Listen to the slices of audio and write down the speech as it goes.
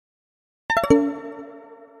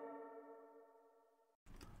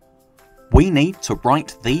we need to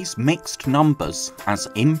write these mixed numbers as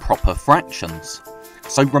improper fractions.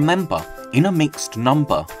 So remember, in a mixed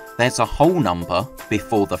number, there's a whole number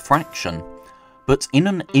before the fraction. But in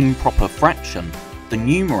an improper fraction, the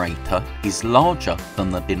numerator is larger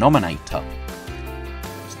than the denominator.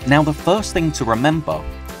 Now the first thing to remember,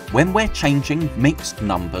 when we're changing mixed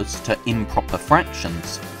numbers to improper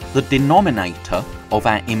fractions, the denominator of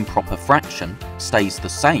our improper fraction stays the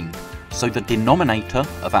same, so the denominator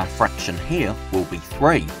of our fraction here will be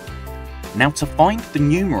 3. Now to find the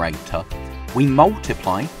numerator, we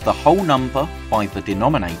multiply the whole number by the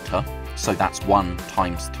denominator, so that's 1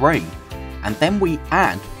 times 3, and then we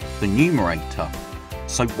add the numerator.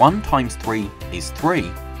 So 1 times 3 is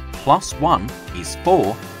 3, plus 1 is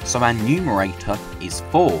 4, so our numerator is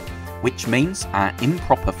 4, which means our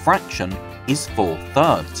improper fraction is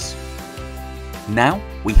 4/3. Now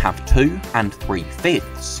we have 2 and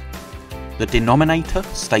 3/5. The denominator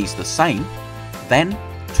stays the same, then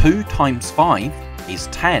 2 times 5 is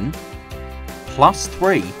 10, plus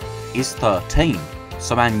 3 is 13,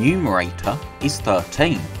 so our numerator is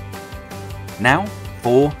 13. Now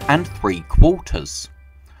 4 and 3/4.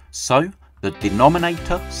 So the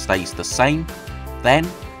denominator stays the same, then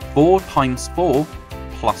 4 times 4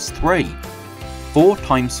 plus 3. 4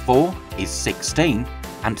 times 4 is 16,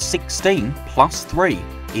 and 16 plus 3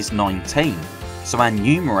 is 19. So our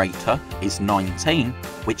numerator is 19,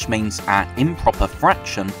 which means our improper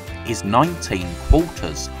fraction is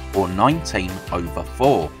 19/4, or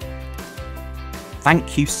 19/4.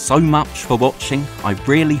 Thank you so much for watching. I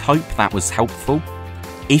really hope that was helpful.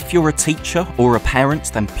 If you're a teacher or a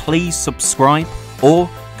parent, then please subscribe or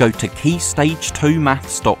go to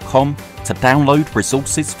keystage2maths.com to download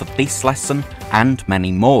resources for this lesson and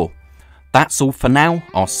many more. That's all for now.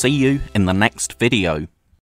 I'll see you in the next video.